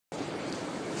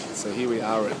So here we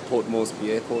are at Port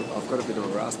Moresby Airport. I've got a bit of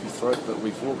a raspy throat, but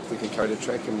we've walked the Kokoda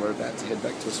Treck and we're about to head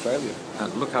back to Australia.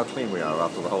 And look how clean we are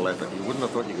after the whole effort. You wouldn't have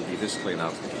thought you could be this clean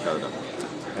after Kokoda.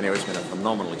 Anyway, it's been a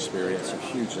phenomenal experience, a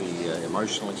hugely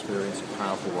emotional experience, a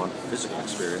powerful one, physical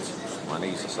experience. My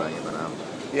knees are saying it now.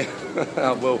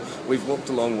 Yeah, well, we've walked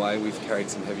a long way, we've carried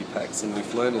some heavy packs and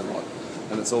we've learned a lot.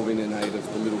 And it's all been in aid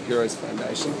of the Little Heroes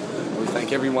Foundation. We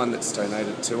thank everyone that's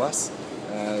donated to us.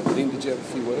 Dean, did you have a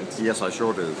few words? Yes, I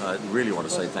sure do. I really want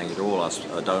to say thank you to all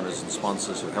our donors and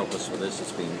sponsors who helped us with this.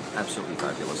 It's been absolutely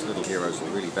fabulous. Little Heroes will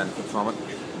really benefit from it.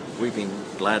 We've been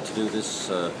glad to do this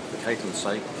for Caitlin's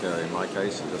sake, in my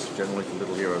case, and just generally for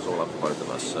Little Heroes all up for both of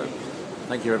us. So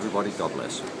thank you, everybody. God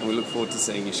bless. And we look forward to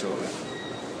seeing you shortly.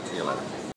 See you later.